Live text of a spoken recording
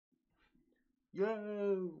Yo,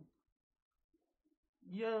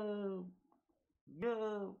 yo,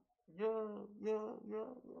 yo, yo, yo, yo,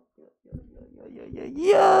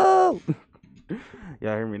 yo.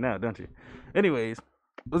 Y'all hear me now, don't you? Anyways,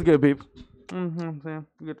 what's good, people? I'm saying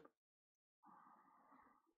good.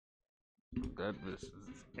 That this is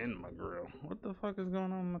in my grill. What the fuck is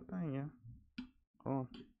going on with my thing, yeah? Oh,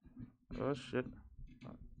 oh shit.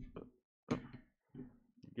 You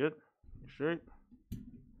good? You straight?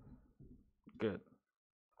 Good.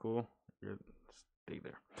 Cool. Good. Stay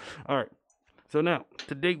there. All right. So now,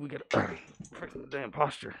 today we got freaking damn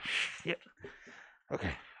posture. Shit.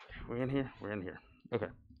 Okay. We're in here. We're in here. Okay.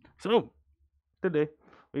 So today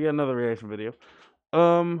we got another reaction video.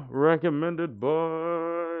 Recommended by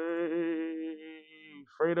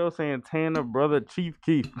Fredo Santana, brother Chief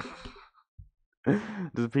Keef.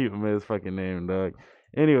 Just people man his fucking name, dog.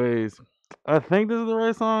 Anyways, I think this is the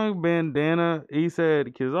right song. Bandana. He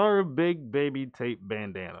said Kizaru Big Baby Tape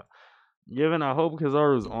Bandana. Given I hope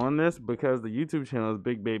Kizaru's on this because the YouTube channel is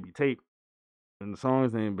Big Baby Tape and the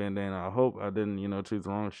song's name Bandana. I hope I didn't, choose the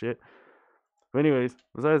wrong shit. But anyways,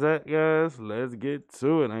 besides that, guys, let's get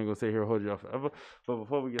to it. I ain't gonna sit here and hold you off forever. But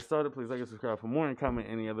before we get started, please like and subscribe for more and comment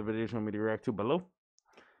any other videos you want me to react to below.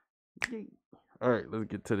 Alright, let's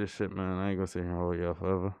get to this shit, man. I ain't gonna sit here and hold you off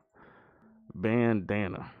forever.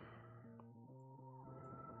 Bandana.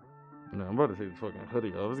 No, I'm about to take the fucking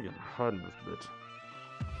hoodie off. It's getting hot in this bitch.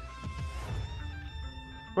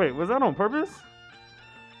 Wait, was that on purpose?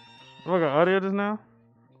 Oh, I got audio just now?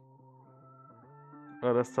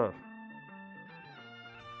 Oh, that's tough.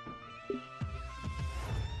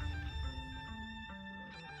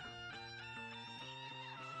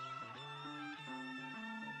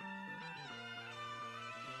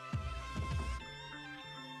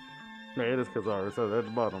 Yeah, it is Kizaru. It says at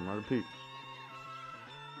the bottom. I repeat.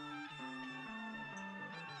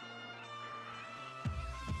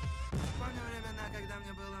 Помню времена, когда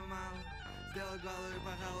мне было мало. Сделал голову и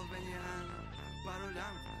пахал в баньяна. Пару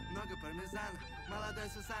лямов, много пармезана. Молодой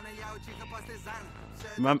Сусана, я учиха после зана.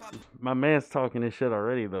 My man's talking this shit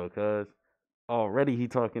already though, cuz. Already he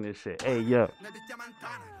talking this shit. Hey, yo. На бите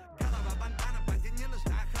Монтана. Голова бандана, банде не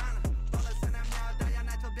нужна охрана. Волосы на мне, да я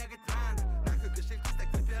начал бегать рано. Нахуй кошельки так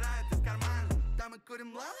выпирают из кармана. Да мы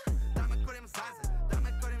курим лала, да мы курим заза. Да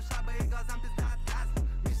мы курим шабы и глазам пизда от газа.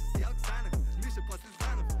 Миша съел ксанов, Миша после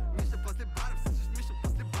занов. Миша после баров, слышишь, Миша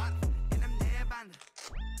после баров. И на мне банда.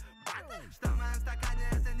 Банда, что в моем стакане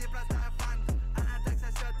это не простая фанта. Она так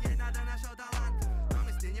сосет, ей надо нашел талант. Но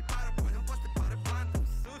мы с ней не пара, понял, после пары блантов.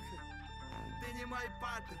 Сука, ты не мой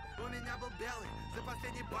партер. У меня был белый, за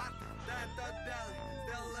последний бартер. Да, тот белый,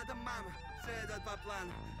 сделал это мама. Все идет по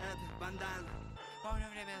плану, это бандана. Помню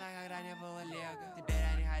времена, когда не было лего. Теперь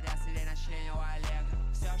они хотят сидеть на члене у Олега.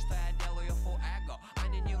 Все, что я делаю, фу эго.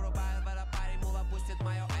 Они не врубают в это парень, мула пустит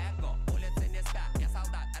мое эго. Улицы не спят, я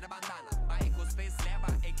солдат, это бандана. Мои кусты слева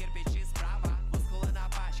и кирпичи справа. Мускулы на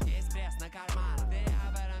пачке, есть пресс на карманах. Ты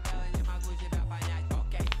об этом белый, не могу тебя понять,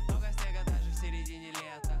 окей. Много снега даже в середине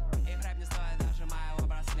лета. Их рэп не стоит даже моего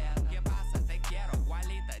браслета. Que pasa, te quiero,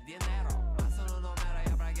 Juanita, dinero. Массу номера,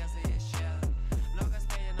 я прогресс и есть щедро. Много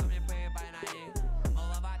спини, но мне поебай на них.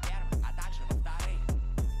 Мало во-первых, а также во-вторых.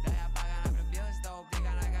 Да я погано влюбилась, да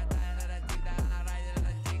ублика накатает этот тик, да она райдер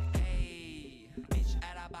этот тик. Эй, бич,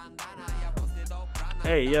 это бандана, я после доп рана.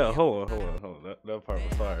 Hey, yo, hold on. That part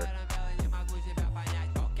was fire. Не могу тебя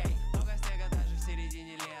понять, окей. Много снега даже в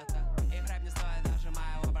середине лета. Их рэп не стоит даже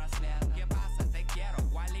моего браслета. Que pasa, te quiero,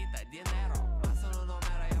 Juanita, dinero. Массу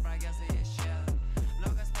номера, я прогресс и есть щедро.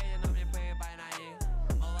 Много спини, но мне поебай на них.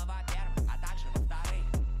 Мало во-первых, а также во-вторых.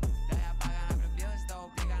 Да я погано влюбилась, да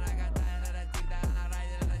ублика накатает этот тик, да она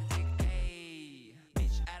райдер этот тик. Эй,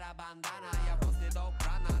 бич, это бандана, я после доп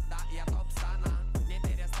рана, да, я топ сана. Не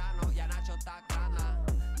перестану, я начал так рано.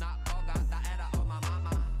 На Бога, да это о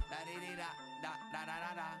мама. Да-ди-ди-да,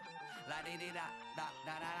 да-да-да-да-да. Ла-ди-ди-да,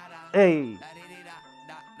 да-да-да-да-да. Hey. La-di-di-da,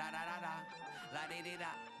 da-da-da-da-da.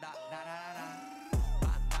 La-di-di-da, da-da-da-da-da.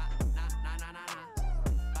 Bandana, na-na-na-na.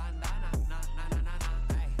 Bandana, na-na-na-na.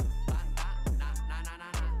 Hey. Bandana,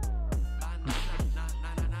 na-na-na-na. Bandana,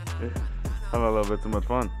 na-na-na-na. Having a little bit too much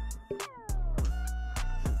fun.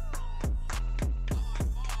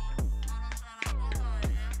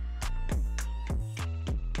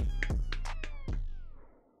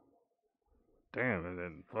 Damn, and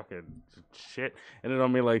then fucking shit ended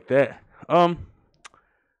on me like that. I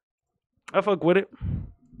fuck with it.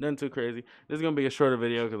 Nothing too crazy. This is gonna be a shorter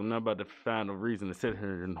video because I'm not about to find a reason to sit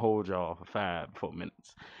here and hold y'all for 4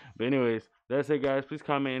 minutes. But anyways, that's it, guys. Please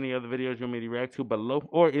comment any other videos you want me to react to below,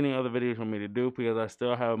 or any other videos you want me to do, because I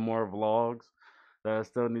still have more vlogs that I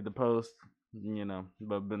still need to post.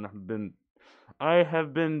 But been I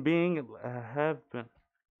have been being have been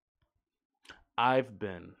I've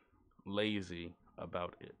been lazy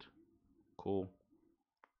about it. Cool.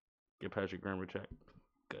 Get past your grammar check.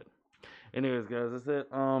 Good. Anyways, guys, that's it.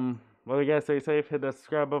 Well, you guys stay safe. Hit that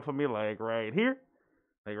subscribe button for me, like right here,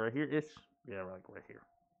 like right here ish. Yeah, like right here.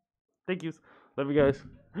 Thank yous. Love you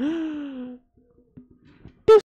guys.